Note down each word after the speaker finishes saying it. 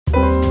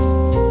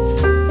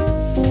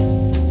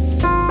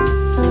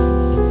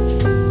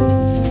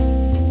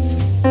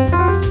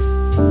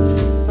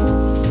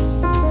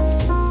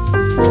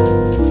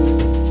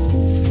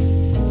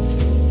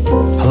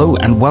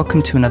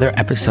welcome to another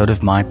episode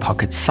of My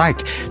Pocket Psych,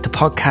 the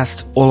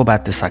podcast all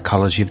about the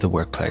psychology of the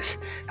workplace.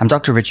 I'm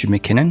Dr. Richard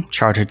McKinnon,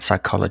 chartered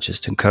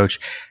psychologist and coach,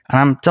 and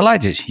I'm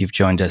delighted you've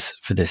joined us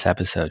for this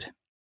episode.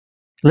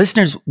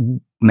 Listeners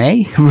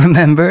may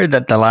remember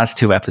that the last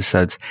two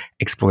episodes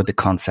explored the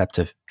concept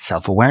of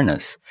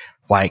self-awareness,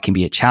 why it can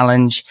be a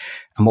challenge,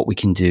 and what we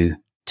can do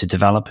to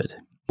develop it.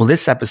 Well,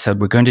 this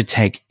episode, we're going to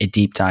take a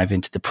deep dive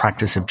into the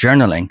practice of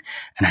journaling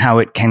and how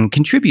it can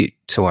contribute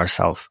to our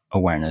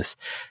self-awareness.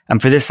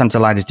 And for this, I'm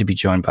delighted to be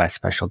joined by a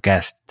special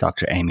guest,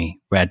 Dr. Amy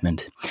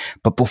Redmond.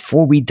 But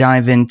before we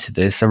dive into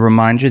this, a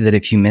reminder that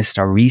if you missed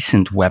our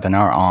recent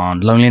webinar on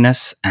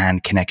loneliness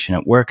and connection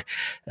at work,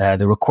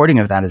 the recording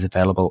of that is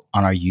available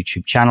on our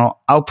YouTube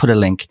channel. I'll put a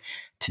link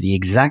to the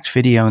exact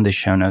video in the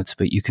show notes,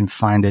 but you can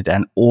find it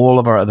and all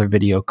of our other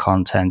video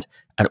content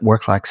at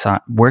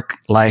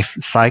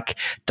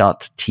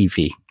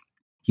worklifepsych.tv.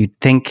 You'd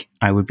think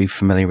I would be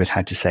familiar with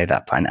how to say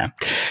that by now.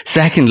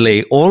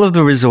 Secondly, all of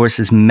the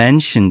resources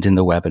mentioned in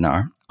the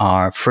webinar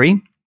are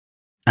free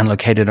and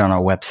located on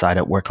our website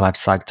at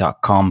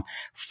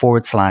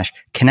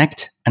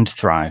worklifepsych.com/connect and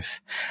thrive.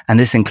 And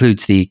this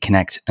includes the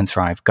Connect and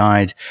Thrive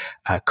guide,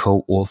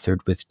 co-authored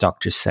with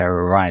Dr.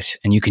 Sarah Wright.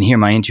 And you can hear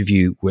my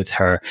interview with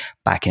her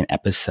back in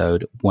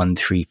episode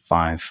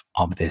 135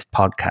 of this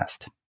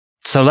podcast.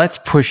 So let's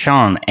push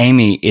on.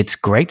 Amy, it's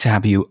great to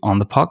have you on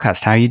the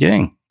podcast. How are you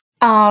doing?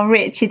 Oh,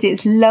 Richard,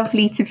 it's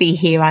lovely to be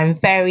here. I'm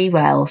very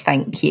well,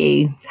 thank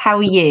you. How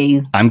are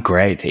you? I'm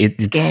great.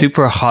 It's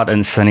super hot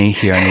and sunny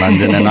here in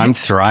London, and I'm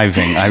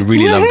thriving. I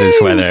really love this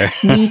weather.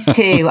 Me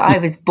too. I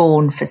was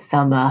born for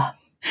summer.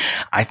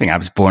 I think I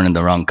was born in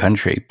the wrong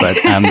country, but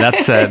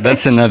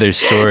that's another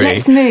story.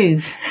 Let's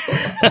move.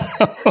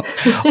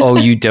 Oh,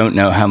 you don't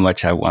know how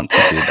much I want to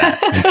do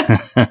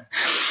that.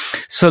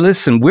 So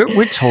listen,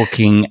 we're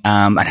talking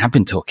and have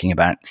been talking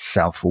about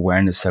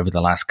self-awareness over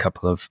the last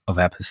couple of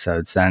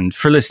episodes. And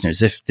for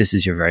listeners, if this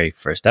is your very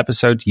first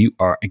episode, you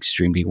are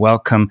extremely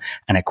welcome.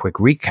 And a quick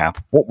recap,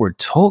 what we're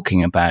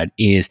talking about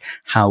is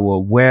how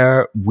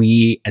aware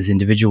we as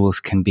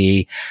individuals can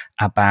be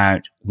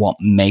about what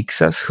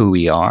makes us who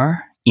we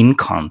are in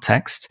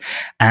context,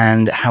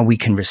 and how we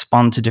can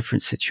respond to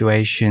different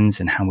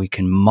situations, and how we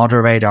can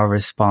moderate our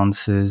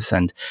responses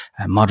and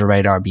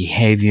moderate our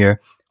behavior.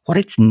 What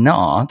it's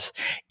not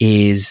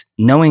is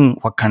knowing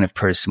what kind of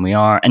person we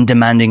are and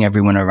demanding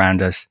everyone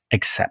around us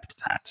accept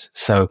that.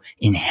 So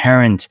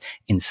inherent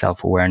in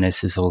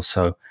self-awareness is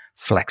also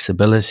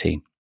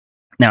flexibility.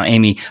 Now,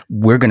 Amy,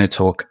 we're going to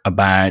talk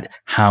about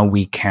how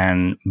we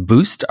can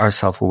boost our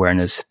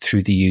self-awareness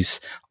through the use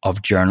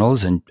of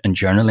journals and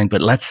journaling.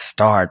 But let's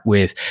start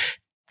with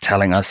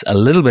telling us a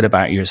little bit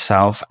about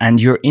yourself and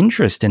your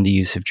interest in the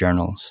use of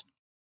journals.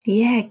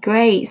 Yeah,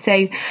 great.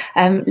 So,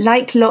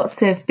 like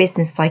lots of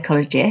business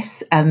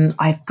psychologists,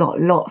 I've got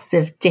lots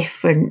of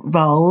different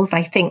roles.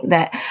 I think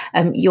that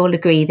you'll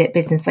agree that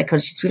business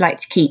psychologists, we like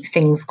to keep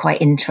things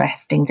quite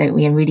interesting, don't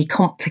we, and really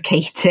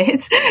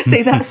complicated.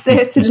 So that's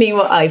certainly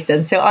what I've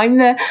done. So I'm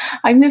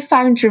the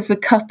founder of a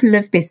couple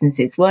of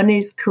businesses. One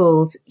is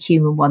called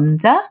Human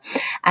Wonder,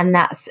 and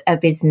that's a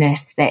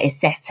business that is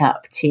set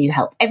up to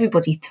help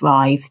everybody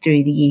thrive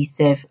through the use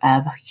of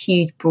a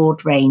huge,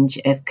 broad range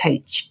of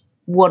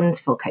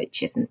wonderful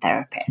coaches and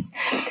therapists.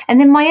 And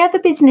then my other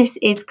business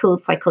is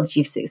called Psychology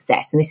of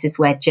Success, and this is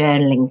where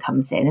journaling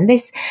comes in. And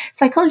this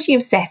Psychology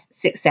of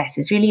Success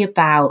is really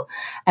about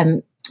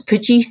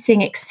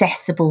producing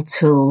accessible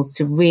tools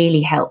to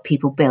really help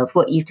people build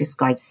what you've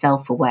described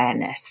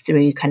self-awareness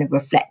through kind of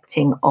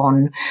reflecting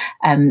on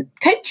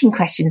coaching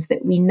questions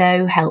that we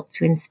know help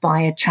to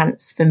inspire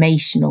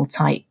transformational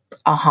type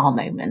aha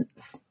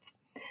moments.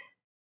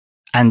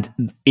 And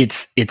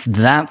it's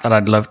that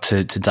I'd love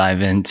to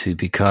dive into,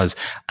 because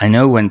I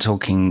know when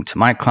talking to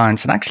my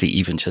clients, and actually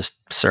even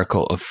just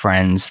circle of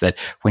friends, that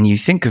when you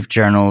think of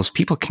journals,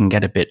 people can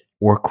get a bit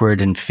awkward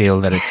and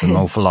feel that it's an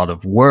awful lot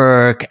of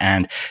work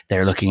and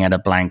they're looking at a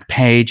blank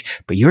page.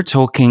 But you're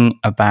talking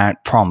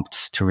about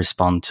prompts to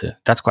respond to.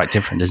 That's quite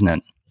different, isn't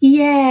it?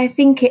 Yeah, I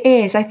think it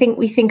is. I think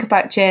we think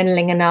about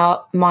journaling and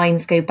our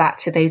minds go back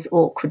to those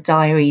awkward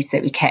diaries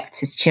that we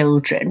kept as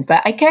children.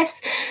 But I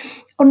guess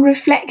on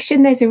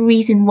reflection, there's a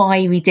reason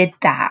why we did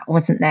that,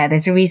 wasn't there?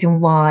 There's a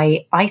reason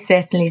why I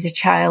certainly as a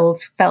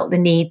child felt the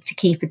need to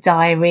keep a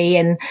diary,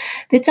 and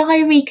the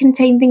diary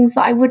contained things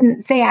that I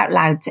wouldn't say out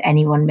loud to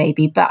anyone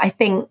maybe, but I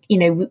think,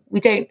 we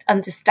don't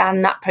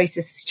understand that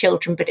process as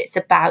children, but it's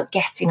about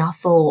getting our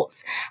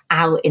thoughts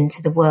out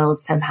into the world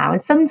somehow.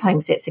 And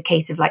sometimes it's a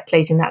case of like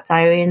closing that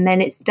diary and then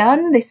it's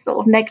done, this sort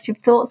of negative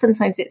thought.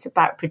 Sometimes it's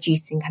about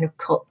producing kind of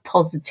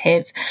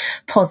positive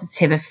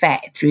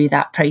effect through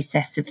that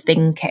process of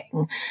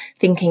thinking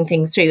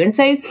things through. And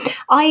so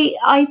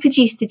I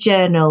produced a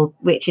journal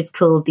which is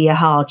called the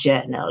Aha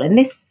Journal, and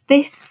this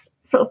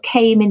sort of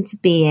came into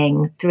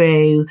being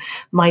through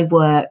my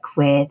work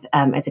with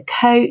as a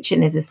coach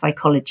and as a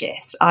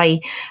psychologist.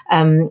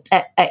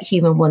 At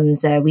Human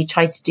Wonder, we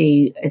try to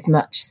do as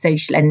much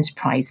social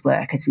enterprise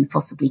work as we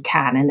possibly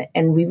can,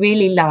 and we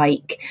really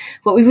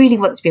what we really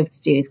want to be able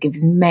to do is give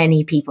as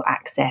many people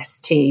access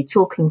to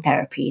talking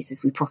therapies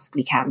as we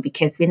possibly can,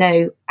 because we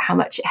know how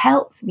much it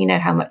helps, we know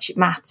how much it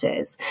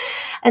matters.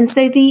 And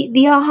so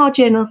the AHA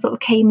Journal sort of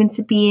came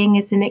into being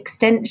as an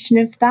extension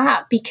of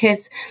that,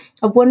 because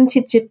I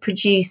wanted to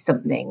produce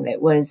something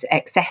that was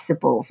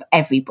accessible for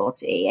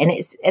everybody.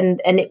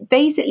 And it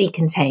basically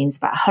contains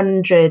about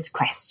 100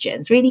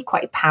 questions, really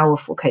quite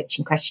powerful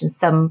coaching questions,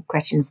 some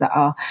questions that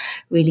are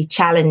really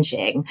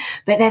challenging,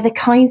 but they're the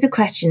kinds of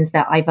questions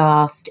that I've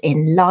asked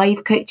in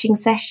live coaching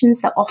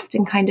sessions that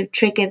often kind of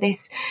trigger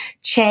this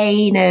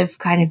chain of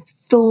kind of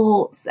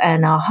thoughts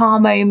and aha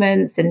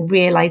moments and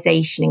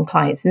realization in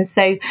clients. And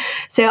so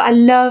I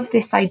love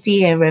this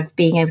idea of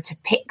being able to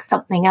pick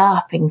something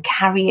up and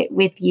carry it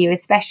with you,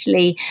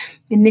 especially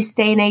in this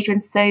day and age when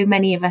so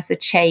many of us are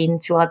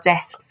chained to our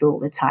desks all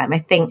the time. I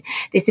think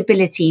this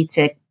ability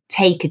to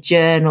take a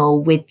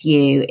journal with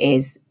you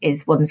is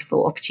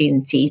wonderful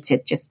opportunity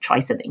to just try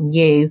something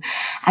new.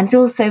 And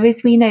also,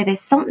 as we know,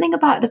 there's something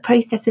about the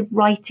process of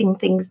writing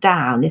things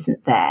down,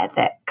 isn't there,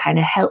 that kind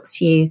of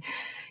helps you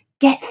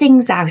get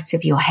things out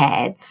of your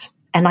head.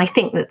 And I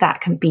think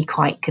that can be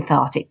quite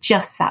cathartic.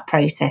 Just that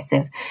process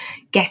of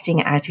getting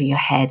it out of your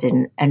head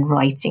and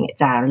writing it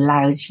down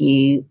allows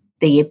you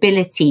the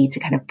ability to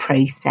kind of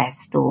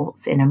process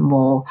thoughts in a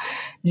more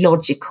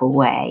logical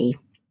way.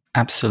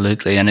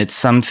 Absolutely. And it's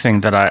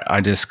something that I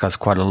discuss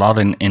quite a lot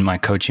in my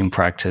coaching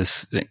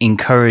practice,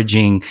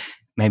 encouraging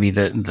maybe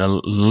the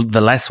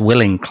less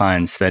willing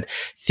clients that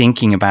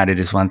thinking about it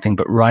is one thing,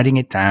 but writing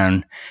it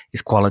down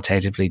is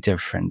qualitatively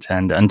different.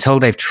 And until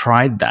they've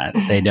tried that,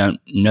 they don't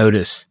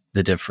notice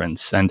the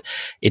difference. And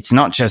it's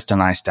not just a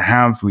nice to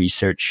have.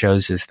 Research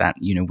shows us that,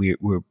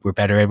 we're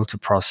better able to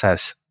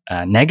process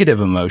negative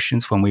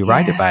emotions when we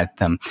write about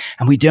them.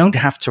 And we don't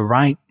have to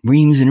write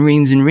reams and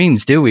reams and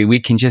reams, do we? We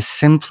can just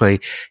simply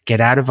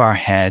get out of our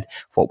head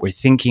what we're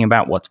thinking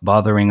about, what's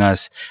bothering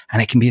us. And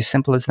it can be as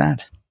simple as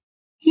that.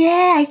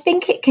 Yeah, I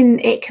think it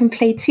can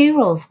play two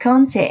roles,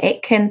 can't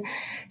it?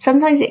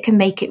 Sometimes it can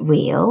make it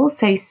real.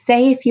 So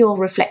say if you're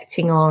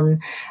reflecting on,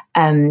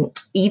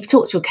 you've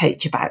talked to a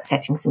coach about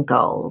setting some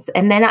goals,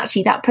 and then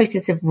actually that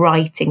process of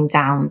writing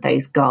down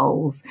those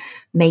goals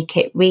make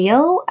it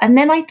real. And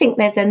then I think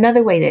there's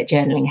another way that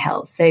journaling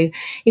helps. So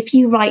if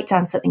you write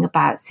down something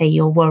about, say,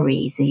 your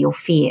worries or your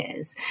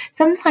fears,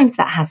 sometimes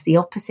that has the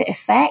opposite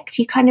effect.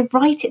 You kind of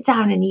write it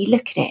down and you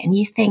look at it and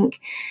you think,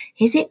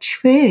 is it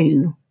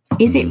true?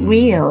 Is it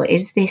real?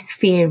 Is this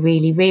fear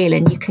really real?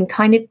 And you can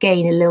kind of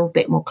gain a little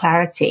bit more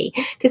clarity,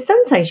 because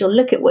sometimes you'll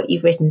look at what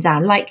you've written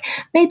down, like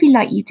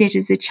you did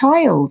as a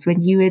child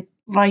when you were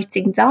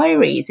writing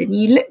diaries, and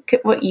you look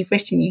at what you've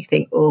written, you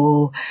think,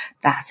 oh,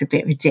 that's a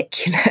bit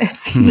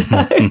ridiculous.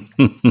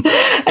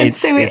 And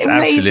so it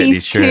plays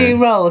these two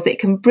roles. It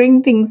can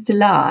bring things to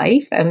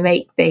life and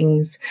make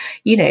things,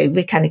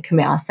 we kind of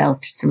commit ourselves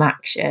to some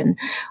action,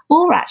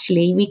 or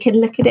actually we can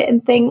look at it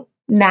and think,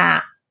 nah,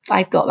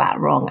 I've got that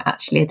wrong.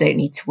 Actually, I don't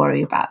need to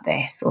worry about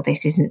this, or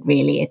this isn't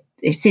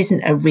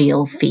a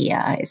real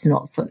fear. It's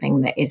not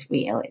something that is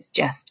real. It's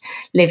just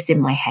lives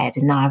in my head.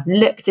 And now I've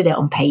looked at it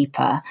on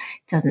paper.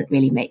 It doesn't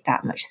really make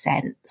that much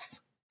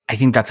sense. I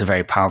think that's a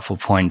very powerful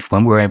point.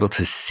 When we're able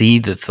to see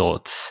the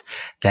thoughts,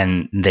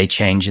 then they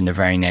change in their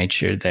very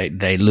nature.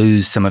 They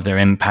lose some of their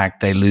impact.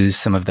 They lose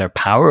some of their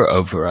power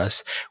over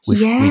us.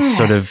 We've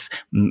sort of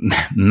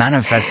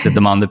manifested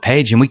them on the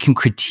page, and we can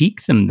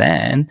critique them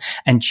then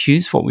and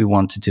choose what we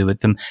want to do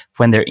with them.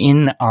 When they're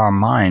in our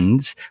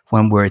minds,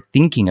 when we're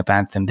thinking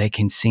about them, they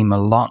can seem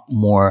a lot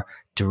more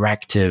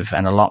directive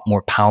and a lot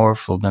more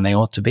powerful than they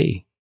ought to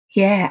be.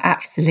 Yeah,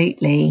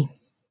 absolutely.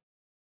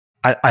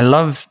 I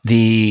love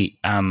the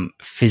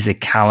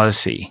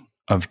physicality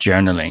of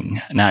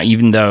journaling. Now,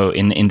 even though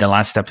in the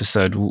last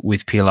episode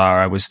with Pilar,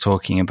 I was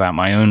talking about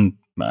my own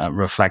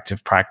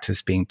reflective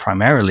practice being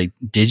primarily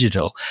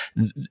digital,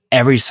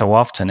 every so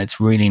often it's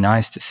really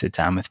nice to sit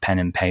down with pen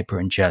and paper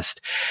and just,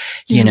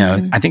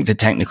 I think the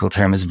technical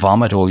term is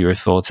vomit all your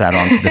thoughts out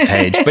onto the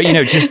page, but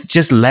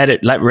just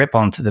let rip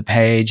onto the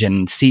page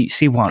and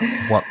see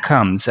what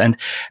comes. And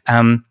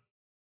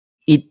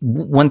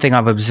one thing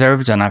I've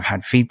observed and I've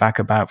had feedback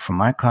about from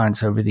my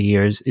clients over the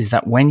years is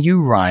that when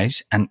you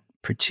write, and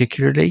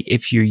particularly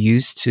if you're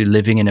used to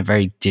living in a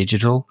very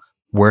digital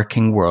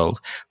working world,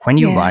 when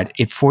you write,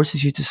 it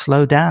forces you to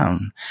slow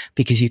down,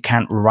 because you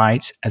can't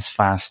write as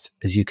fast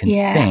as you can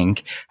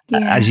think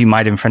as you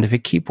might in front of a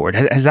keyboard.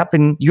 Has that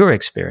been your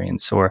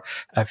experience or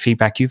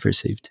feedback you've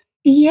received?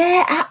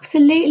 Yeah,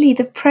 absolutely.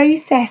 The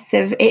process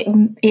of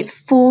it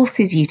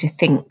forces you to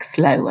think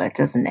slower,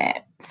 doesn't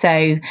it?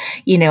 So,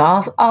 you know,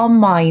 our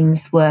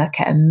minds work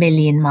at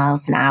 1,000,000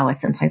 miles an hour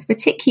sometimes,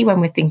 particularly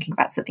when we're thinking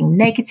about something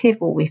negative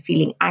or we're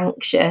feeling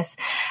anxious.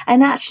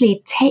 And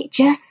actually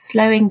just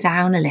slowing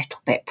down a little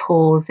bit,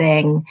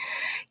 pausing,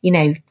 you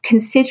know,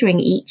 considering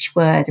each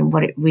word and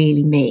what it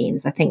really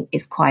means, I think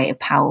is quite a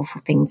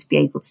powerful thing to be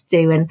able to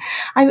do. And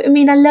I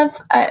mean, I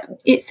love,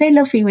 it's so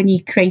lovely when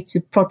you create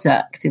a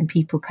product and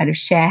people kind of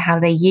share how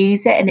they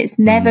use it, and it's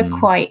never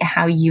quite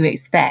how you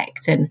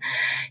expect. And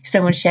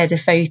someone shared a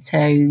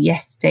photo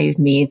yesterday with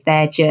me of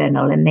their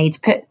journal, and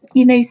they'd put,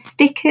 you know,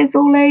 stickers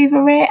all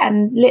over it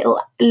and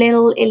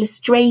little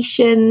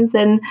illustrations.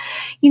 And,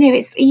 you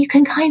know, you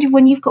can kind of,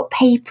 when you've got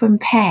paper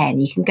and pen,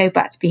 you can go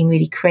back to being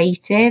really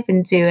creative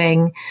and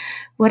doing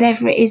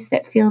whatever it is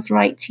that feels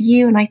right to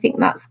you. And I think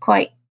that's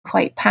quite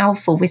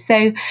powerful.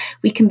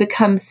 We can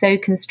become so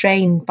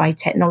constrained by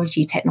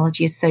technology.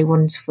 Technology is so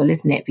wonderful,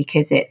 isn't it?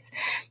 Because it's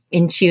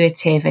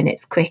intuitive and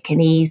it's quick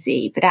and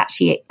easy, but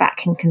actually that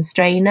can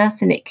constrain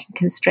us, and it can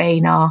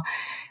constrain our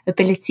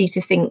ability to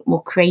think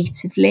more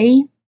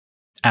creatively.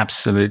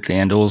 Absolutely.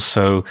 And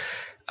also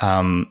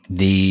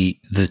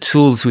the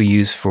tools we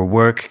use for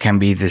work can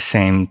be the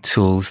same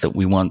tools that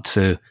we want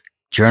to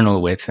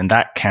journal with, and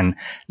that can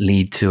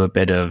lead to a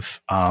bit of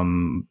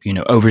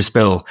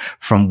overspill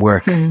from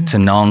work to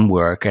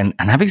non-work, and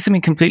having something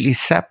completely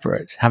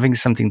separate, having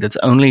something that's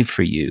only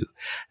for you,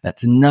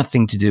 that's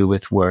nothing to do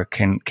with work,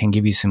 can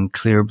give you some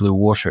clear blue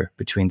water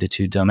between the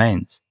two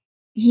domains.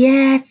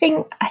 Yeah, I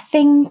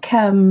think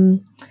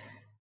I'm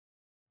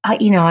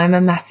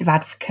a massive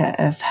advocate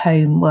of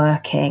home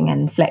working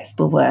and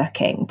flexible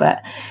working,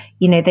 but,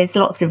 you know, there's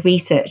lots of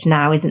research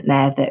now, isn't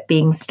there, that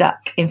being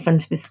stuck in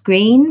front of a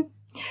screen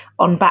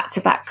on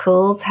back-to-back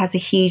calls has a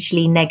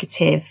hugely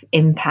negative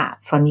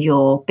impact on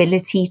your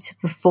ability to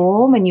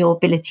perform and your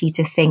ability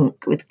to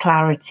think with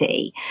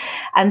clarity.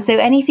 And so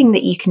anything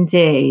that you can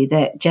do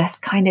that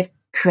just kind of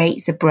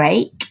creates a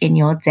break in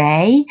your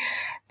day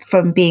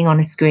from being on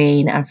a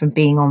screen and from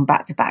being on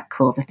back-to-back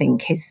calls, I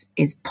think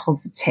is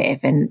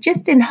positive and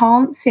just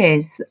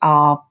enhances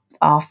our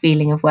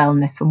feeling of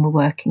wellness when we're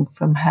working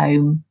from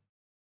home.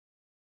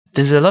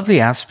 There's a lovely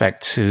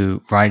aspect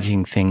to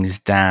writing things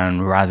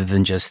down rather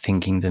than just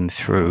thinking them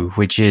through,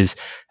 which is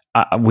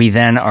we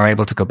then are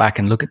able to go back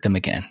and look at them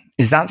again.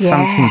 Is that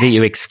something that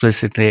you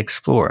explicitly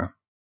explore?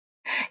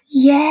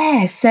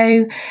 Yeah.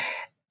 So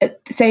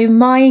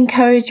my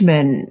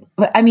encouragement,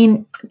 I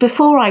mean,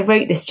 before I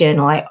wrote this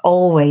journal, I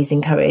always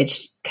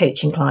encouraged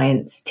coaching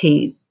clients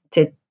to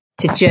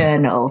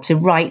journal, to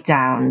write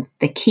down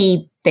the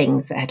key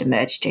things that had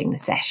emerged during the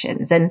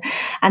sessions, and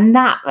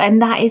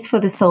that is for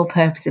the sole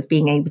purpose of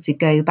being able to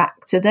go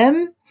back to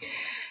them,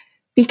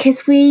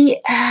 because we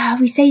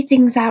say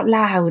things out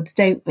loud,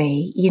 don't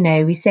we? You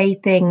know, we say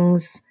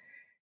things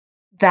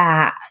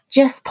that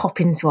just pop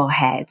into our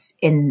heads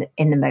in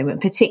the moment,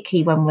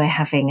 particularly when we're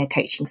having a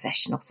coaching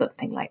session or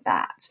something like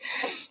that.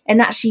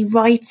 And actually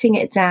writing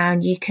it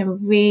down, you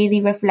can really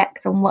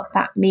reflect on what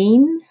that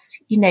means.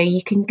 You know,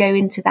 you can go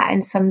into that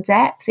in some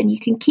depth and you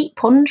can keep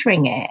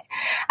pondering it.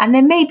 And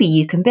then maybe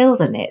you can build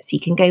on it. So you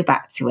can go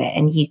back to it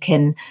and you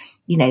can,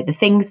 you know, the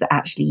things that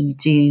actually you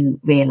do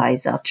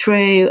realize are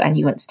true and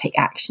you want to take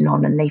action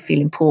on and they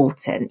feel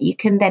important, you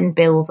can then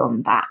build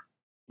on that,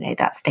 you know,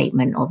 that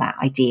statement or that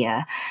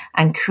idea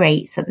and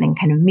create something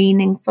kind of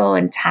meaningful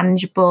and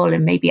tangible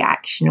and maybe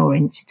action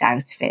oriented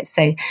out of it.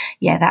 So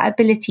yeah, that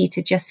ability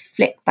to just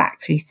flick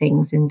back through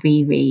things and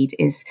reread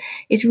is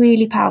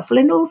really powerful.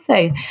 And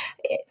also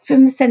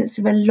from the sense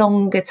of a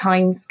longer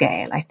time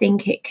scale, I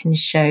think it can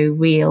show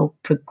real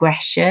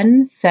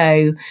progression.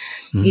 So,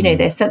 you know,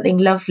 there's something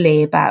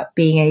lovely about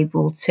being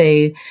able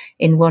to,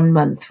 in 1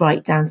 month,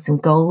 write down some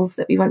goals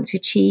that we want to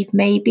achieve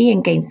maybe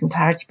and gain some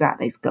clarity about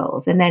those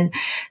goals. And then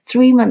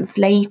 3 months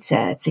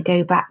later to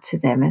go back to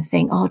them and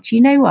think, oh, do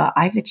you know what?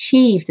 I've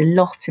achieved a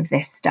lot of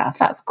this stuff.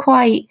 That's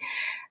quite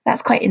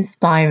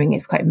inspiring.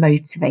 It's quite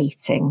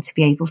motivating to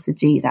be able to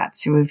do that,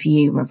 to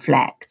review and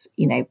reflect,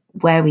 you know,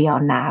 where we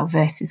are now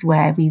versus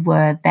where we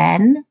were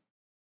then.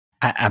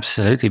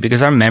 Absolutely,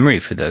 because our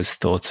memory for those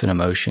thoughts and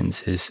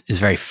emotions is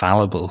very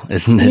fallible,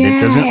 isn't it? Yeah, it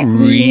doesn't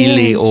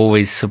really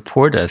always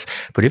support us.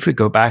 But if we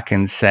go back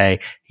and say,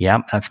 yeah,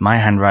 that's my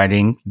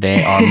handwriting,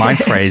 they are my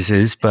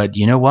phrases, but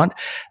you know what?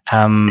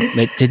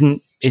 It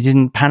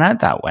didn't pan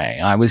out that way.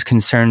 I was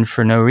concerned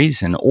for no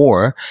reason.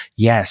 Or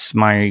yes,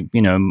 my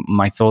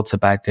thoughts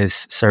about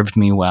this served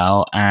me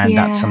well, and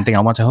that's something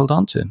I want to hold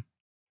on to.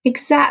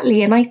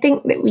 Exactly. And I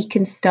think that we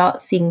can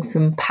start seeing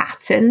some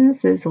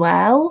patterns as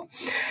well.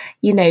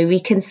 You know, we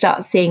can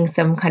start seeing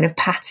some kind of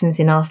patterns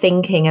in our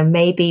thinking, and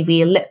maybe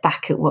we look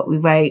back at what we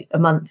wrote a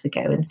month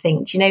ago and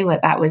think, do you know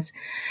what,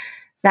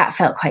 that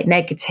felt quite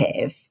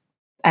negative.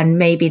 And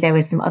maybe there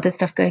was some other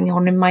stuff going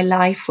on in my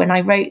life when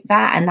I wrote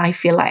that, and I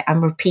feel like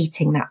I'm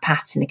repeating that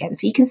pattern again.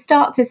 So you can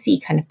start to see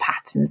kind of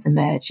patterns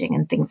emerging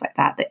and things like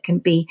that can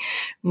be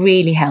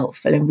really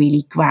helpful and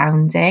really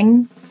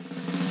grounding.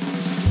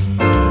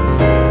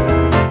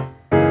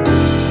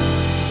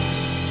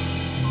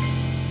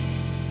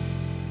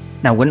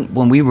 Now,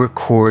 when we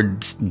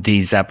record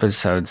these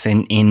episodes,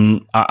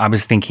 I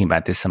was thinking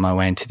about this on my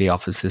way into the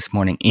office this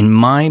morning. In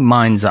my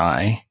mind's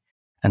eye,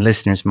 and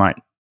listeners might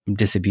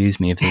disabuse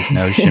me of this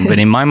notion, but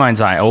in my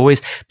mind's eye, I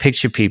always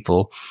picture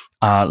people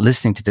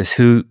listening to this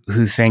who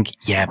think,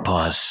 yeah,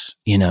 boss,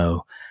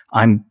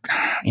 I'm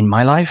in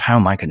my life. How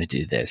am I going to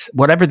do this?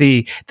 Whatever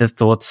the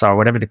thoughts are,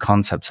 whatever the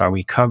concepts are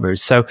we cover.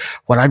 So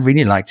what I'd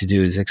really like to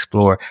do is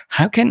explore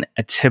how can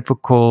a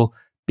typical,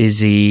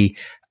 busy,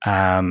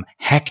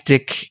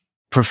 hectic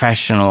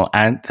professional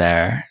out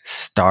there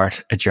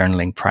start a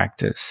journaling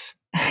practice?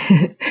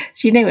 So,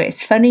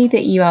 it's funny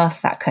that you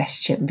asked that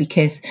question,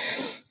 because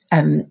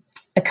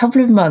a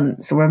couple of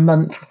months or a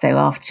month or so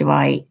after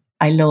I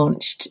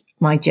launched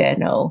my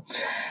journal,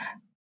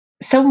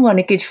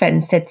 a good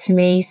friend said to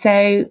me,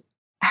 so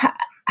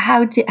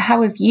how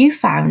have you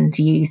found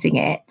using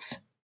it?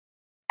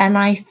 And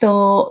I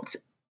thought,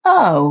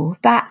 oh,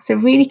 that's a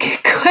really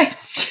good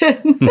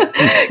question,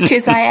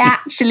 because I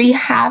actually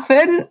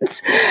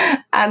haven't.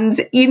 And,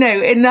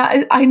 in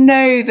that, I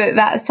know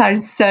that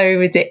sounds so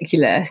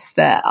ridiculous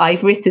that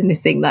I've written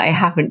this thing that I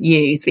haven't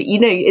used. But,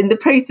 in the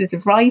process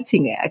of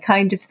writing it, I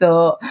kind of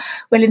thought,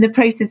 well, in the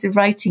process of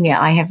writing it,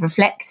 I have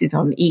reflected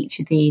on each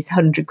of these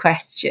 100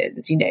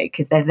 questions,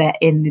 because they're there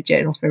in the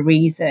journal for a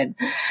reason.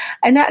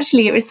 And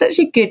actually, it was such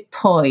a good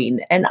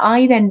point. And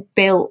I then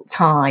built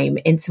time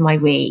into my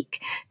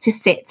week to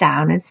sit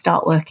down and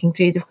start working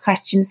through the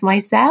questions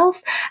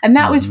myself. And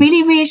that was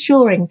really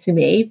reassuring to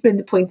me from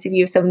the point of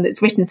view of someone that's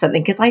written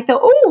something, because I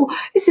thought, oh,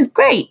 this is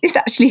great. This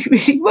actually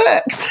really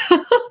works.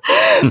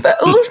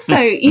 But also,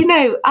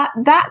 at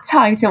that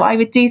time, so I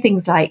would do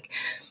things like,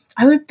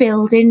 I would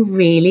build in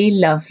really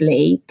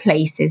lovely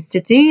places to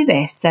do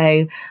this.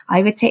 So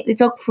I would take the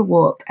dog for a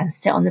walk and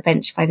sit on the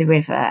bench by the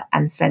river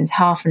and spend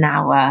half an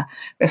hour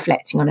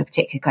reflecting on a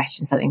particular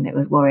question, something that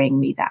was worrying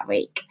me that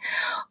week.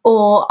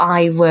 Or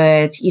I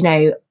would,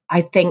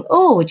 I'd think,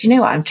 oh, do you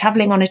know what? I'm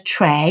traveling on a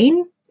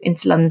train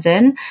into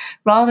London.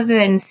 Rather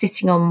than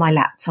sitting on my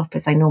laptop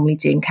as I normally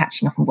do and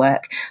catching up on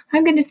work,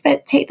 I'm going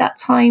to take that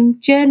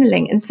time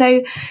journaling. And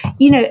so,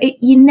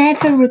 you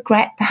never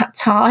regret that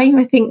time.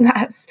 I think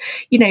that's,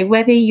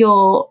 whether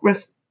you're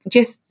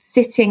just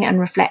sitting and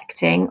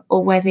reflecting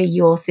or whether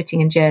you're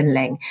sitting and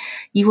journaling,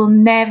 you will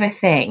never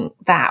think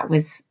that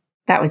was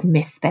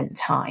misspent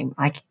time.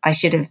 I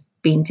should have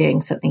been doing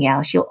something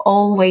else. You'll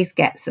always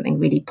get something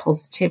really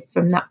positive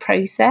from that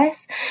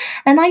process.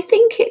 And I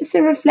think it's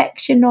a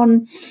reflection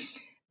on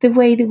the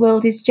way the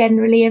world is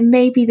generally, and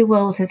maybe the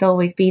world has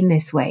always been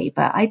this way,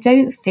 but I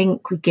don't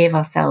think we give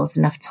ourselves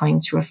enough time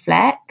to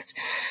reflect.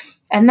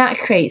 And that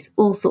creates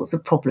all sorts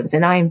of problems.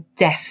 And I'm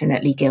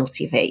definitely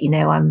guilty of it.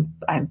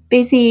 I'm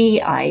busy.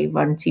 I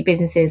run 2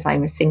 businesses.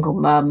 I'm a single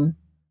mum.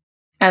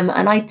 And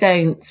I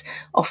don't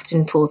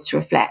often pause to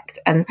reflect.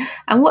 And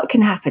what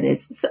can happen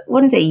is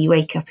one day you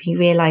wake up and you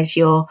realise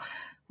you're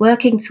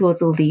working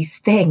towards all these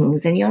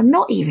things and you're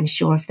not even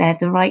sure if they're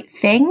the right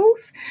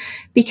things,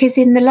 because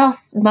in the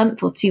last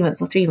month or 2 months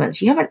or 3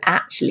 months, you haven't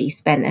actually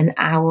spent an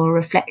hour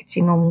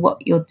reflecting on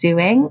what you're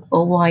doing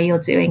or why you're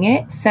doing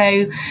it.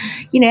 So,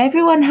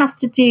 everyone has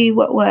to do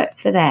what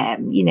works for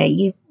them.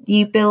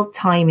 You build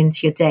time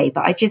into your day,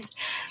 but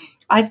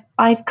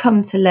I've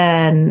come to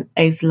learn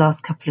over the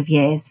last couple of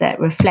years that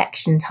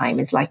reflection time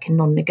is like a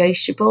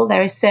non-negotiable.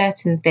 There are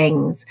certain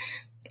things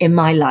in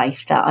my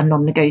life that are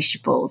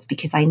non-negotiables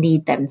because I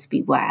need them to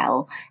be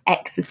well.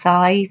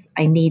 Exercise,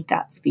 I need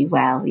that to be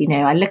well.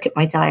 I look at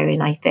my diary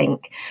and I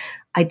think,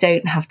 I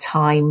don't have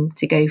time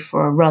to go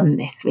for a run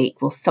this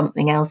week. Well,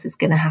 something else is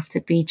going to have to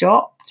be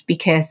dropped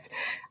because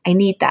I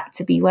need that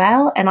to be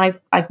well. And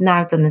I've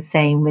now done the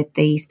same with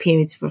these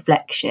periods of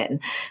reflection.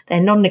 They're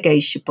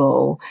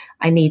non-negotiable.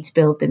 I need to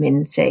build them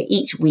into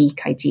each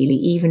week, ideally,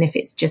 even if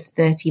it's just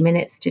 30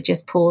 minutes to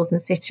just pause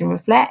and sit and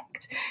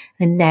reflect.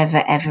 And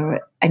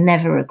I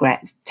never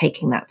regret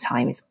taking that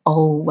time. It's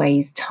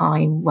always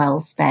time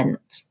well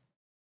spent.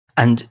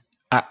 And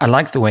I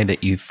like the way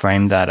that you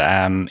framed that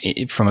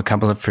from a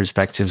couple of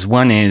perspectives.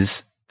 One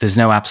is there's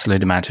no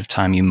absolute amount of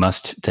time you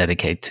must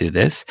dedicate to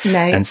this. No.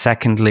 And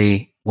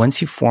secondly,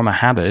 once you form a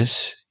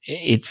habit,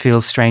 it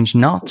feels strange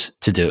not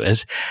to do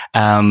it.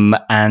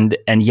 And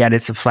yet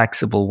it's a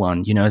flexible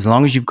one. As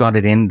long as you've got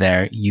it in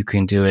there, you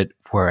can do it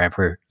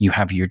wherever you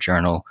have your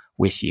journal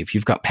with you. If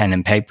you've got pen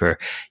and paper,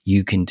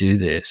 you can do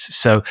this.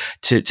 So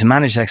to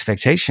manage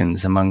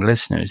expectations among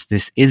listeners,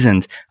 this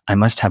isn't, I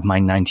must have my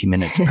 90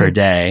 minutes per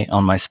day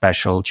on my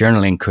special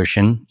journaling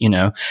cushion.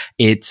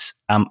 It's,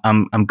 I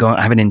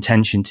have an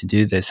intention to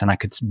do this, and I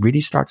could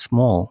really start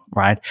small,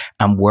 right?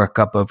 And work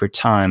up over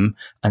time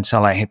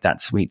until I hit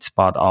that sweet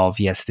spot of,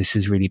 yes, this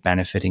is really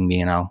benefiting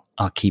me, and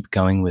I'll keep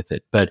going with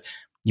it. But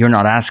you're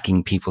not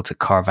asking people to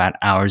carve out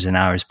hours and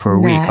hours per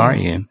week, are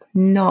you?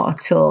 Not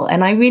at all.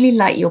 And I really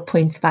like your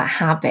point about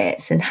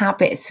habits, and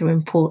habits are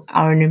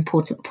an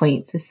important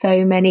point for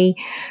so many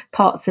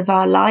parts of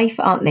our life,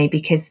 aren't they?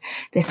 Because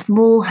the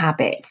small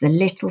habits, the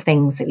little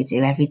things that we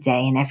do every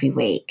day and every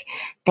week,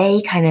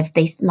 they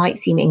might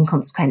seem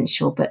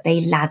inconsequential, but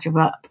they ladder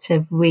up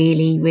to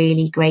really,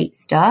 really great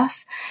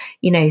stuff.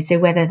 So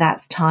whether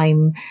that's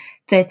time,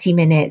 30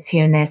 minutes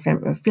here and there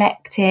spent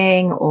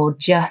reflecting, or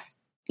just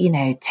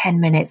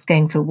 10 minutes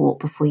going for a walk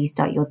before you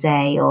start your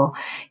day, or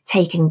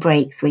taking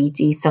breaks where you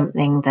do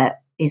something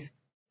that is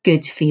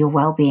good for your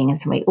well-being in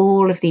some way.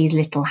 All of these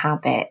little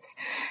habits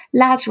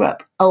ladder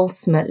up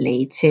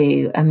ultimately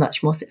to a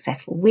much more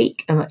successful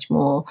week, a much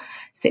more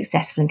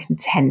successful and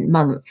content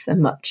month, a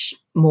much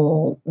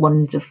more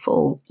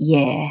wonderful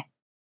year.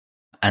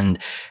 And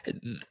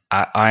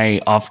I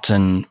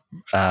often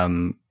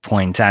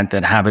point out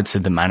that habits are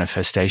the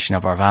manifestation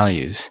of our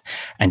values.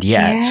 And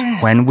yet,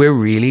 when we're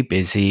really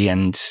busy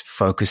and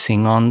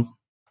focusing on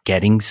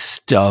getting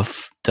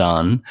stuff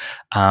done,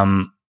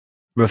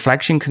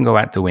 reflection can go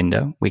out the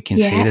window. We can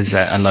see it as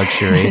a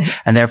luxury.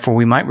 And therefore,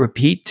 we might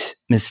repeat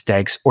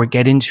mistakes or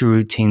get into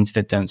routines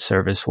that don't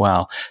serve us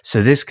well.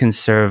 So this can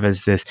serve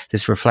as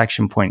this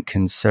reflection point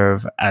can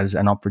serve as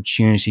an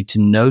opportunity to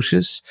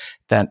notice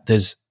that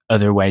there's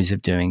other ways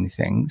of doing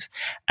things,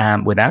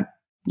 without,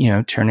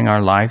 turning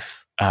our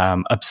life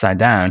upside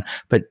down,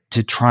 but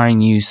to try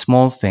and use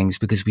small things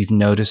because we've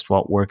noticed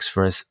what works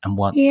for us and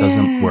what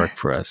doesn't work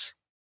for us.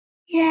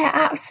 Yeah,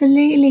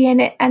 absolutely.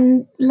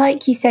 And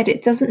like you said,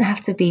 it doesn't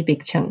have to be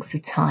big chunks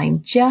of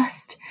time,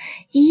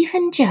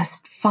 even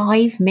just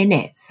 5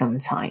 minutes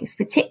sometimes,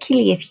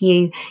 particularly if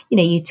you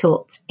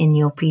talked in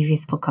your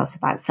previous podcast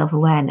about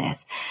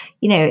self-awareness.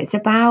 It's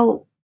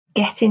about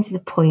getting to the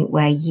point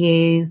where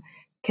you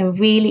can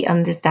really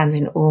understand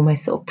and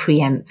almost sort of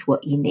preempt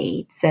what you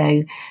need.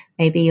 So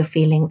maybe you're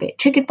feeling a bit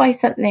triggered by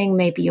something,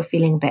 maybe you're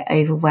feeling a bit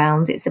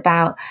overwhelmed. It's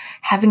about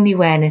having the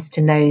awareness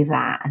to know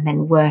that and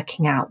then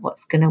working out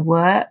what's going to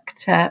work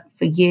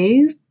for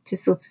you to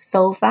sort of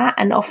solve that.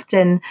 And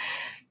often,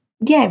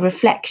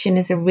 reflection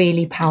is a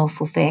really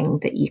powerful thing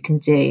that you can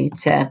do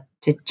to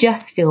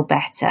just feel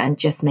better and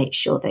just make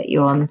sure that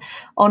you're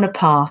on a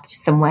path to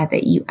somewhere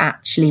that you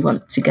actually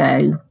want to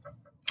go.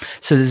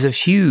 So there's a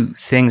few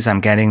things I'm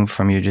getting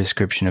from your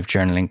description of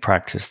journaling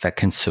practice that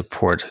can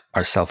support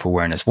our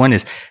self-awareness. One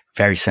is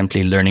very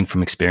simply learning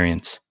from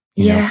experience,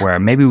 where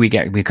maybe we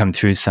come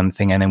through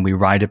something and then we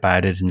write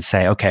about it and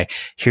say, okay,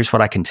 here's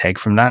what I can take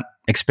from that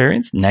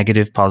experience,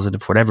 negative,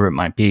 positive, whatever it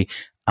might be.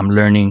 I'm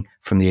learning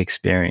from the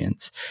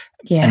experience.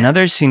 Yeah.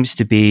 Another seems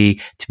to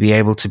be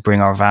able to bring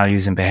our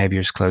values and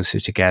behaviors closer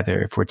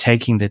together. If we're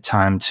taking the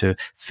time to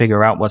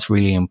figure out what's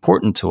really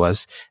important to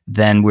us,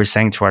 then we're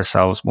saying to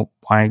ourselves, well,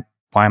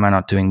 why am I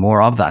not doing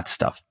more of that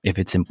stuff if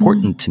it's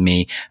important to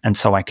me? And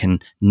so I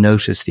can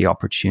notice the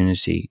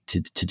opportunity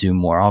to do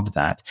more of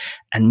that.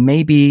 And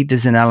maybe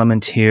there's an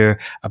element here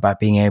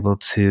about being able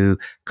to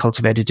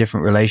cultivate a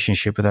different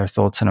relationship with our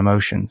thoughts and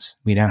emotions.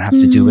 We don't have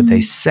to do what they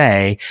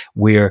say.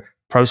 We're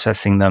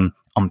processing them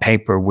on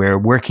paper. We're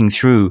working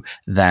through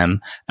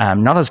them,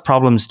 not as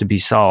problems to be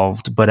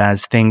solved, but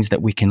as things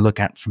that we can look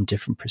at from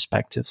different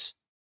perspectives.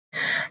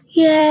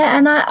 Yeah,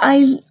 and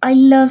I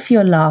love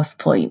your last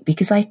point,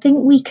 because I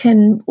think we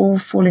can all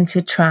fall into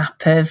a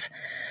trap of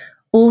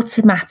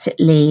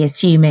automatically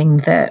assuming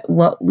that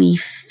what we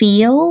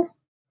feel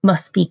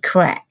must be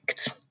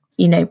correct,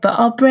 but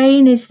our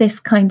brain is this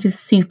kind of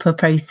super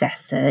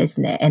processor,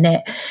 isn't it? And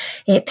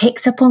it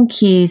picks up on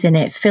cues and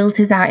it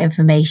filters out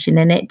information,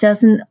 and it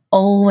doesn't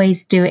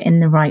always do it in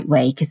the right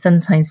way, because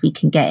sometimes we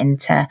can get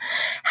into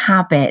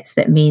habits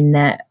that mean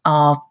that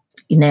our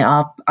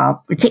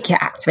reticular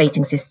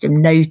activating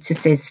system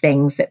notices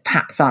things that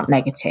perhaps aren't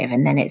negative,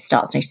 and then it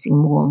starts noticing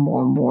more and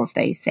more and more of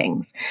those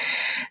things.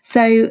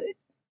 So,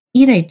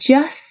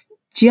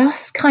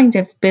 just kind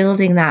of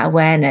building that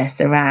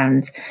awareness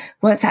around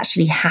what's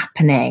actually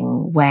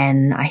happening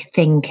when I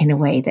think in a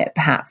way that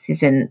perhaps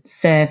isn't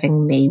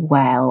serving me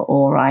well,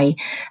 or I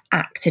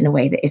act in a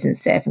way that isn't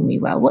serving me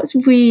well. What's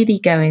really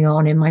going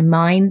on in my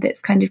mind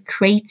that's kind of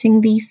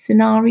creating these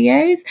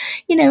scenarios,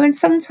 and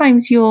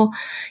sometimes your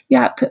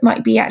output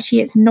might be,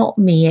 actually, it's not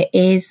me. It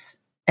is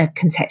a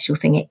contextual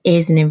thing. It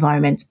is an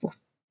environmental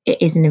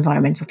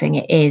thing.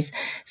 It is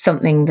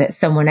something that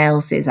someone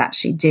else is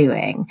actually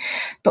doing.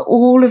 But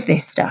all of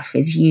this stuff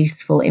is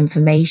useful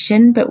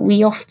information, but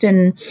we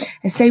often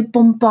are so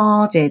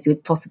bombarded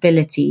with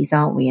possibilities,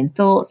 aren't we, and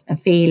thoughts and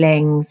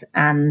feelings,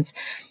 and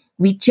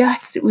we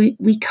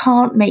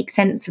can't make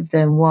sense of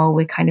them while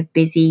we're kind of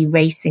busy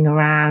racing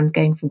around,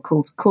 going from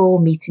call to call,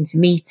 meeting to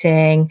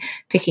meeting,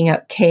 picking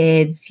up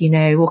kids,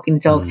 walking the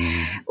dog.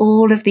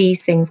 All of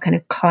these things kind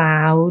of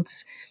cloud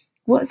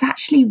what's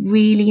actually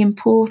really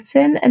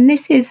important. And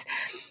this is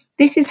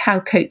how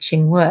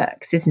coaching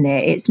works, isn't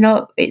it?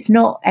 It's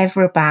not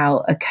ever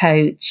about a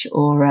coach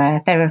or a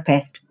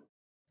therapist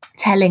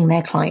telling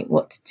their client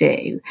what to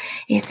do.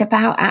 It's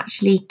about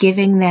actually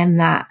giving them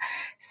that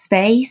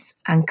space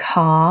and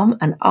calm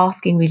and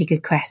asking really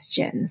good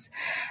questions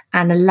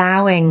and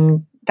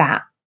allowing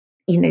that,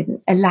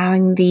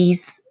 allowing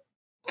these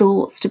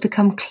thoughts to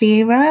become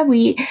clearer.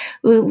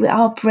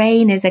 Our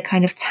brain is a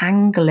kind of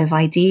tangle of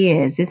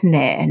ideas, isn't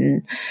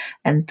it?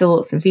 And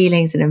thoughts and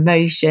feelings and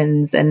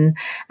emotions, and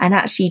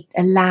actually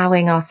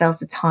allowing ourselves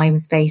the time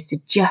and space to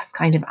just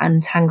kind of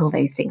untangle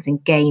those things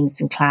and gain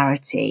some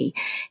clarity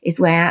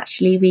is where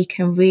actually we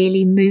can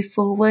really move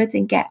forward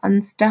and get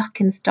unstuck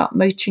and start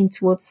motoring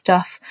towards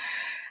stuff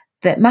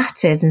that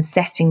matters and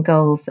setting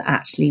goals that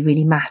actually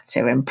really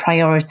matter and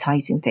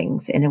prioritizing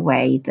things in a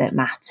way that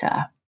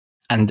matter.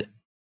 And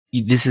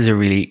this is a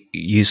really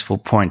useful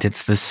point.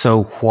 It's the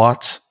so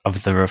what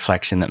of the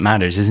reflection that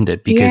matters, isn't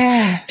it? Because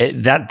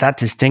that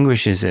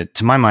distinguishes it,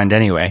 to my mind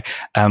anyway,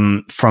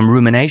 from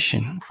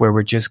rumination, where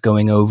we're just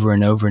going over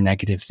and over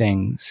negative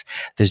things.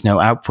 There's no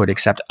output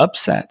except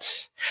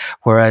upsets.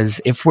 Whereas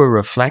if we're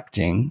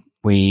reflecting,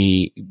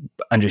 we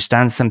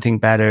understand something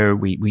better,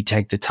 we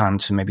take the time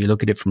to maybe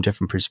look at it from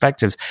different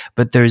perspectives,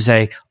 but there's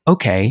a,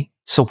 okay,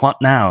 so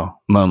what now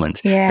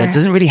moment that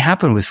doesn't really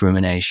happen with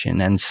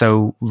rumination. And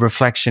so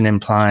reflection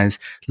implies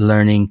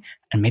learning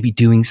and maybe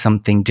doing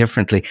something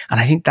differently. And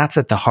I think that's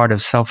at the heart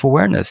of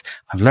self-awareness.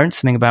 I've learned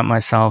something about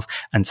myself.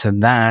 And so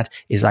that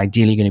is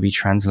ideally going to be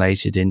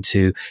translated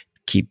into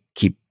keep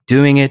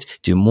doing it,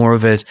 do more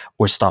of it,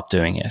 or stop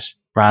doing it,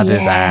 rather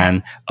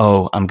than,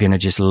 I'm going to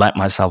just let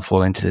myself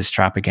fall into this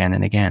trap again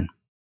and again.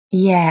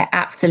 Yeah,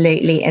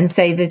 absolutely. And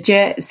so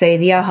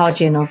the AHA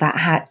journal, that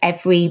had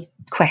every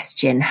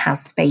question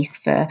has space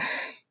for,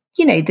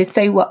 the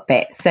so what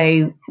bit.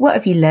 So what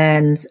have you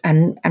learned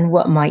and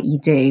what might you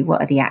do?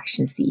 What are the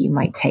actions that you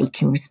might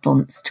take in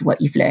response to what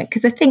you've learned?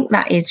 Because I think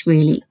that is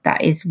really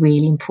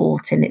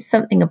important. It's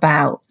something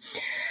about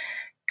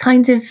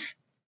kind of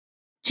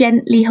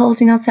gently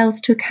holding ourselves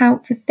to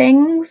account for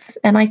things.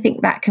 And I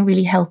think that can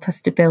really help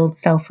us to build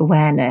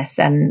self-awareness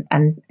and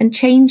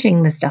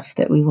changing the stuff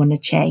that we want to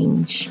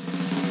change.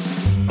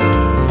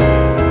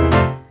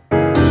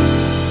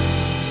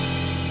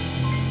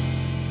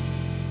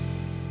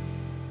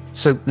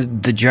 So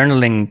the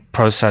journaling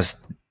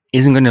process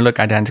isn't going to look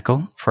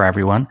identical for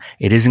everyone.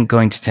 It isn't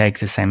going to take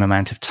the same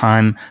amount of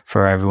time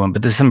for everyone,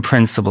 but there's some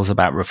principles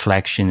about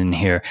reflection in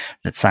here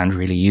that sound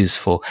really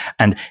useful.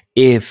 And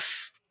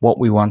if what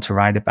we want to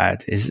write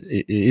about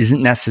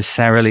isn't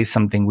necessarily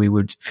something we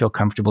would feel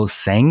comfortable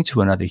saying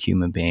to another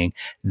human being,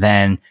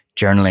 then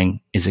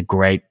journaling is a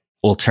great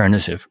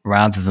alternative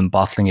rather than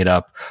bottling it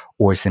up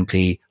or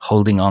simply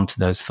holding on to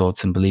those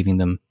thoughts and believing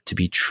them to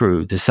be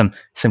true. There's some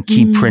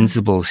key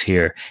principles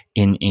here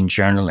in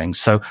journaling.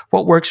 So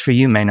what works for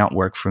you may not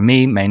work for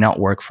me, may not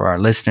work for our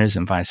listeners,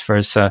 and vice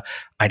versa.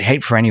 I'd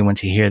hate for anyone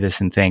to hear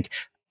this and think,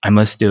 I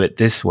must do it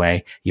this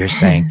way. You're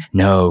saying,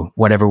 no,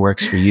 whatever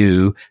works for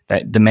you.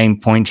 That the main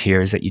point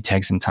here is that you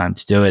take some time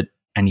to do it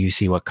and you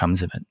see what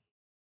comes of it.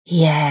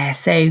 Yeah.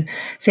 So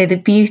the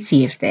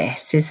beauty of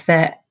this is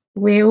that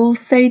we're all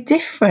so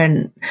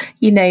different.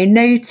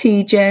 No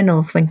two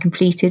journals when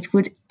completed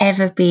would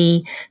ever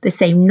be the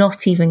same,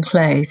 not even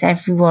close.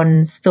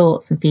 Everyone's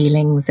thoughts and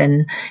feelings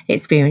and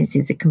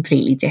experiences are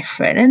completely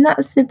different. And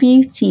that's the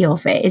beauty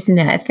of it, isn't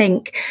it?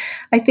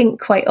 I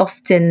think quite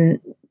often,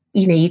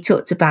 you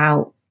talked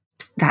about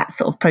that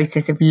sort of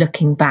process of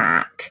looking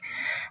back.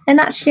 And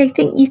actually, I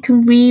think you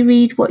can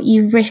reread what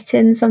you've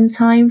written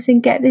sometimes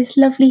and get this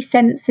lovely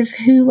sense of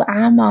who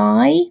am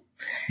I?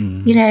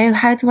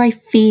 How do I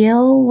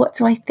feel? What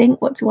do I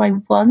think? What do I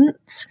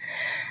want?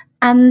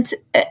 And,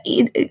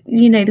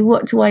 the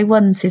what do I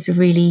want is a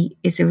really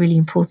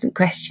important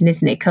question,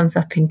 isn't it? It comes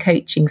up in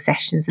coaching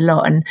sessions a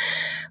lot. And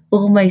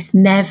almost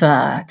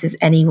never does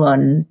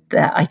anyone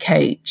that I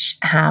coach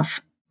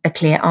have a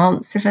clear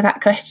answer for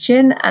that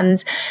question.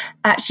 And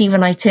actually,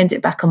 when I turned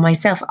it back on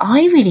myself,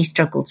 I really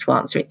struggled to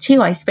answer it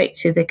too. I spoke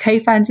to the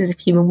co-founders of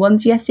Human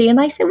Wonder yesterday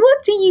and I said,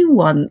 what do you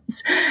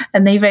want?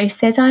 And they both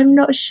said, I'm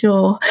not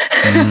sure.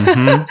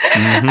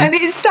 And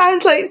it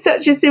sounds like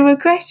such a similar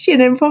question.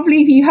 And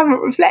probably if you haven't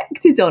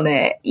reflected on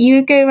it, you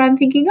would go around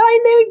thinking, I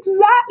know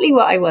exactly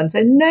what I want.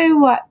 I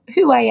know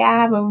who I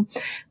am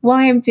and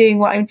why I'm doing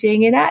what I'm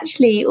doing. And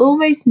actually,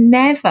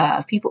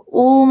 people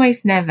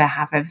almost never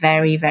have a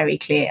very, very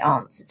clear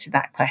answer to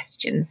that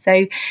question.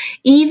 So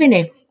even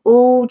if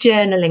all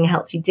journaling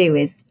helps you do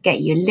is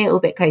get you a little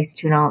bit closer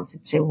to an answer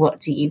to what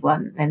do you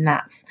want, then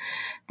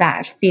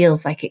that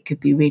feels like it could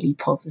be really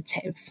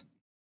positive.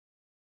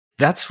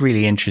 That's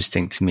really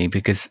interesting to me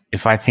because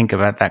if I think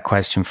about that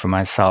question for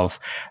myself,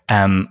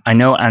 I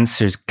know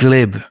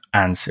glib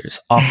answers,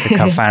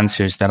 off-the-cuff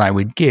answers that I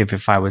would give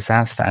if I was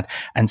asked that.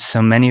 And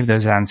so many of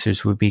those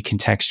answers would be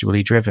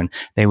contextually driven.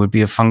 They would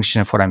be a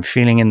function of what I'm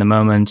feeling in the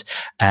moment,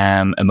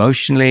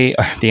 emotionally.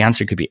 Or the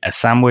answer could be a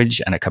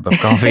sandwich and a cup of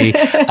coffee,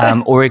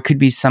 or it could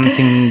be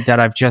something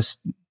that I've just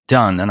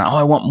done and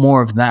I want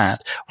more of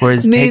that.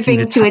 Whereas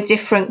moving to a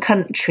different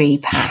country,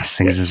 perhaps.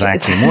 Yes,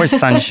 exactly. More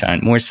sunshine.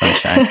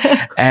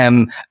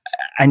 And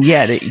And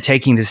yet,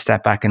 taking this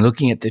step back and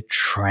looking at the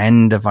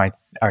trend of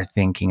our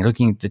thinking,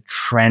 looking at the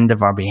trend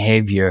of our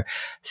behavior,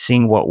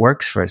 seeing what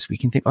works for us, we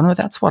can think, oh no,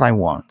 that's what I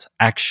want.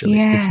 Actually,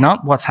 it's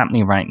not what's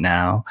happening right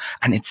now.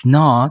 And it's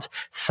not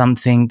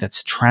something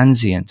that's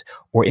transient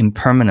or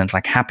impermanent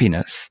like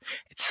happiness.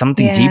 It's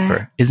something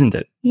deeper, isn't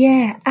it?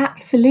 Yeah,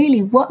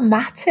 absolutely. What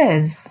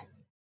matters?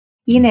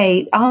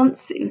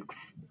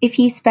 If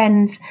you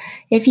spend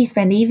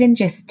even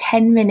just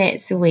 10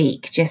 minutes a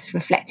week just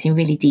reflecting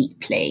really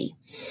deeply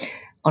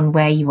on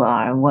where you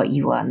are and what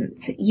you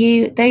want,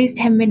 those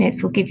 10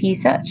 minutes will give you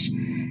such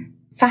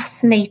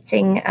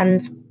fascinating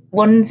and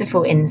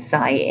wonderful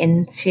insight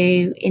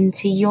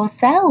into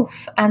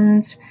yourself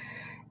and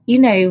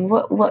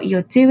what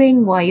you're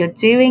doing, why you're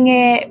doing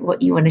it,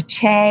 what you want to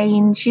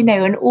change,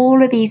 and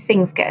all of these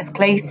things get us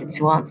closer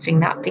to answering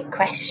that big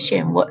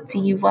question, what do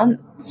you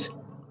want?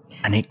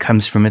 And it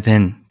comes from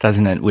within,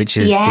 doesn't it? Which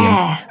is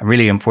a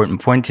really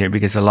important point here,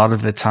 because a lot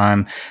of the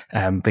time,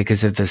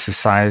 because of the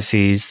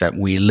societies that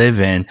we live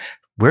in,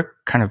 we're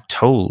kind of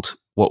told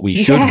what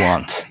we should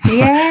want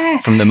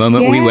from the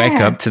moment we wake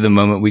up to the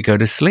moment we go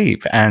to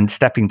sleep. And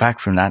stepping back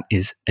from that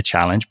is a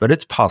challenge, but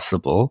it's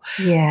possible.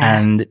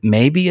 And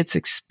maybe it's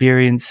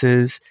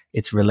experiences,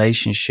 it's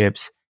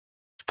relationships,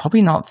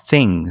 probably not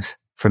things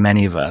for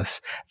many of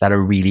us that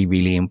are really,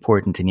 really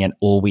important. And yet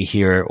all we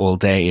hear all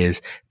day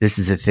is, this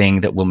is a thing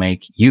that will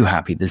make you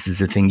happy. This is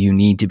the thing you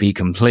need to be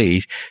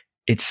complete.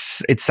 It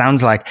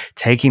sounds like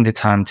taking the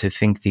time to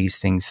think these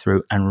things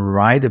through and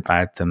write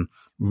about them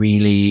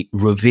really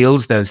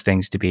reveals those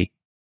things to be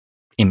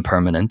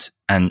impermanent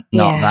and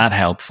not that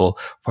helpful.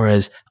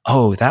 Whereas,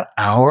 that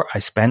hour I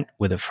spent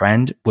with a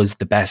friend was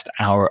the best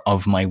hour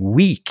of my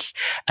week.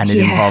 And it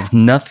involved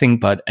nothing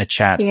but a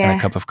chat and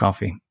a cup of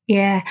coffee.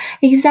 Yeah,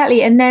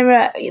 exactly. And there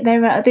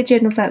are other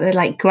journals out there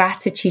like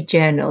gratitude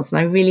journals. And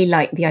I really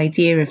like the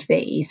idea of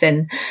these.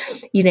 And,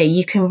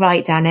 you can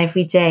write down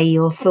every day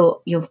your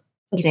you're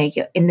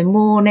in the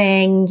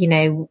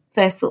morning,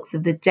 first thoughts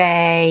of the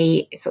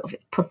day, sort of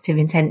positive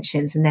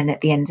intentions. And then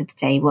at the end of the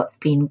day, what's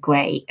been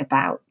great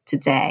about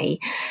today.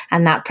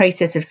 And that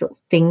process of sort of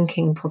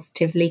thinking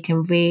positively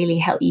can really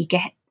help you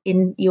get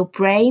in your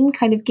brain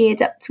kind of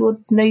geared up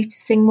towards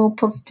noticing more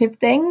positive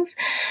things.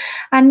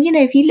 And,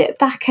 if you look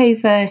back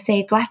over, say,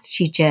 a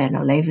gratitude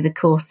journal over the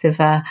course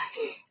of a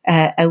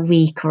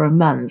week or a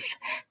month,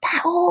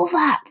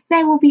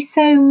 there will be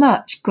so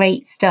much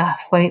great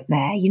stuff, won't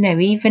there?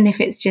 Even if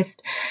it's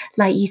just,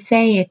 like you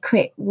say, a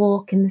quick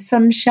walk in the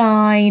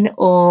sunshine,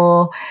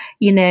 or,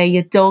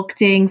 your dog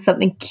doing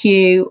something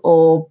cute,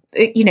 or,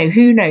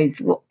 who knows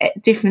what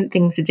different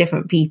things for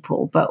different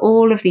people. But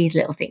all of these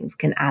little things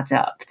can add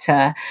up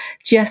to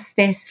just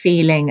this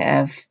feeling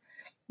of,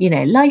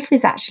 life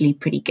is actually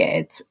pretty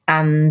good.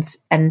 And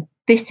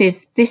this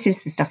is the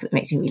stuff that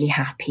makes me really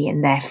happy,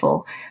 and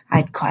therefore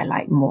I'd quite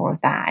like more of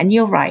that. And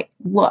you're right,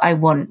 what I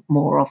want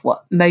more of,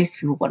 what most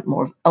people want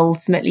more of,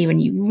 ultimately, when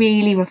you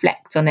really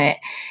reflect on it,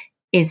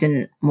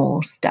 isn't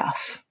more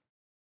stuff.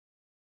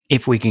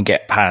 If we can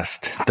get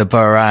past the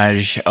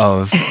barrage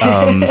of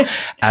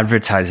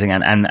advertising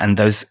and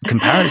those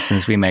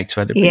comparisons we make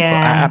to other people,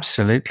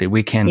 absolutely,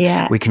 we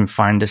can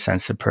find a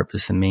sense of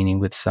purpose and meaning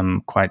with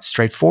some quite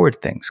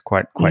straightforward things,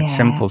 quite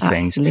simple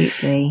things.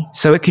 Absolutely.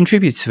 So it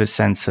contributes to a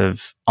sense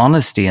of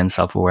honesty and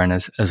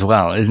self-awareness as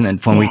well, isn't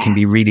it? When we can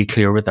be really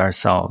clear with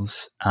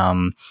ourselves,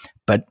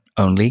 but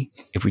only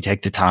if we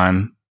take the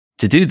time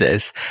to do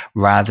this,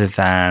 rather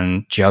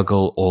than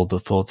juggle all the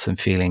thoughts and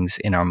feelings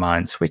in our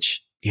minds,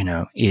 which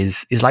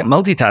is like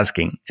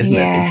multitasking, isn't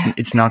it?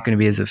 It's not going to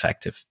be as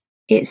effective.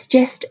 It's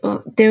just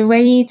the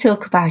way you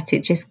talk about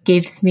it just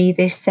gives me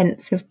this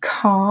sense of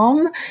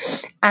calm.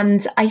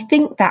 And I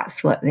think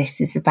that's what this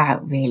is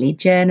about, really.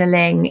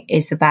 Journaling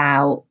is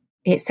about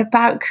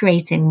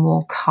creating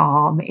more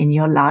calm in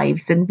your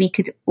lives. And we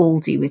could all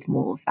do with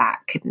more of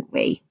that, couldn't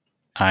we?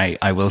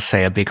 I will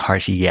say a big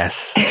hearty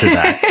yes to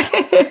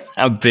that.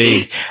 a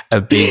big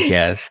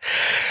yes.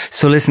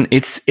 So listen,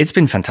 it's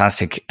been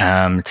fantastic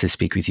to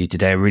speak with you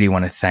today. I really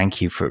want to thank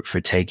you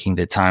for taking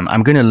the time.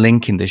 I'm going to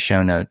link in the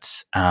show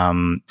notes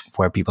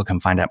where people can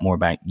find out more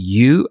about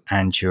you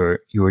and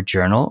your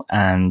journal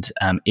and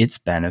its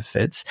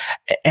benefits.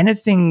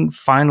 Anything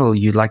final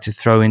you'd like to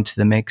throw into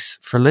the mix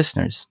for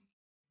listeners?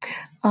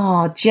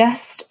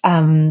 Just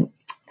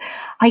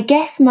I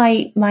guess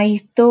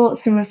my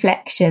thoughts and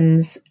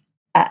reflections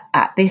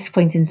at this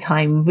point in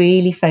time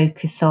really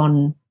focus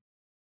on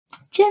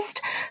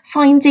just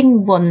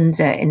finding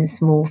wonder in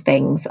small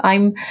things.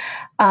 I'm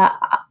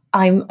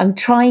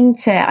trying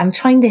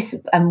this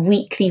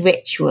weekly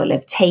ritual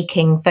of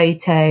taking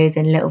photos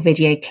and little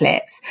video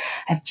clips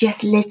of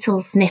just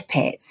little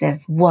snippets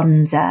of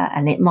wonder.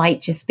 And it might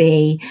just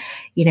be,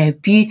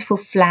 beautiful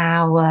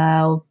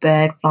flower or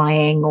bird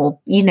flying, or,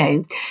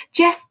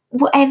 just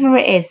whatever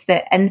it is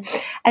that, and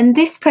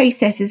this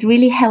process has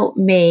really helped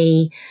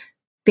me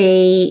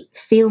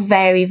feel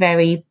very,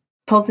 very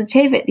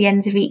positive at the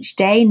end of each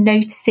day,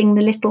 noticing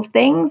the little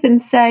things. And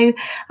so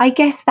I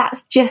guess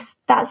that's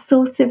that's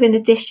sort of in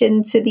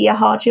addition to the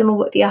AHA Journal,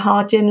 what the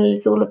AHA Journal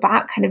is all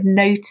about, kind of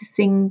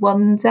noticing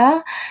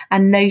wonder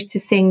and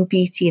noticing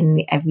beauty in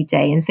the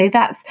everyday. And so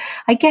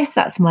I guess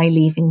that's my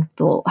leaving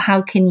thought.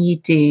 How can you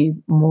do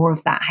more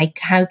of that?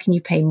 How can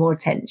you pay more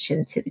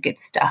attention to the good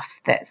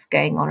stuff that's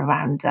going on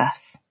around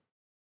us?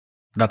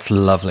 That's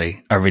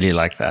lovely. I really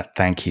like that.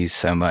 Thank you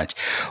so much.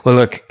 Well,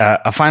 look,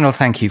 a final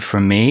thank you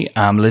from me.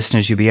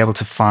 Listeners, you'll be able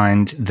to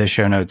find the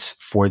show notes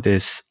for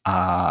this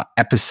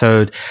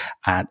episode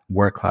at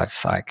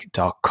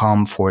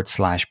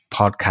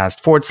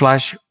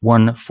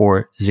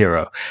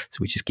worklifepsych.com/podcast/140. So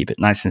we just keep it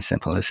nice and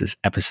simple. This is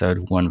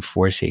episode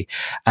 140.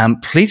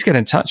 Please get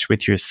in touch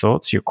with your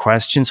thoughts, your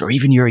questions, or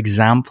even your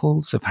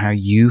examples of how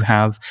you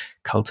have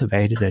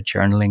cultivated a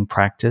journaling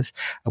practice.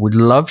 I would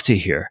love to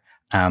hear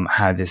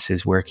how this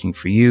is working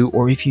for you,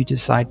 or if you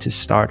decide to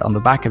start on the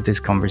back of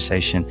this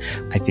conversation.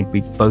 I think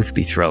we'd both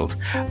be thrilled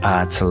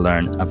to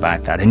learn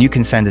about that. And you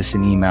can send us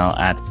an email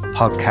at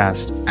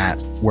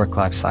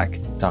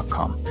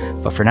podcast@worklifepsych.com.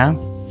 But for now,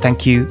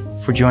 thank you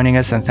for joining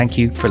us and thank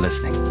you for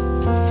listening.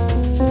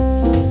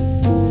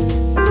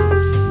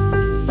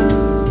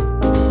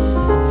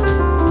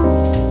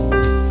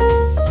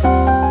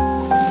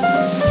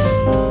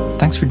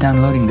 Thanks for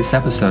downloading this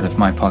episode of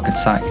My Pocket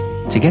Psych.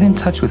 To get in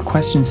touch with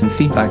questions and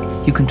feedback,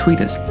 you can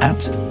tweet us at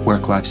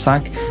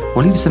WorkLifePsych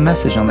or leave us a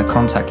message on the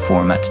contact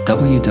form at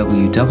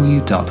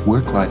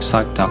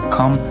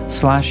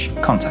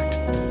www.worklifepsych.com/contact.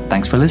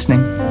 Thanks for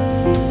listening.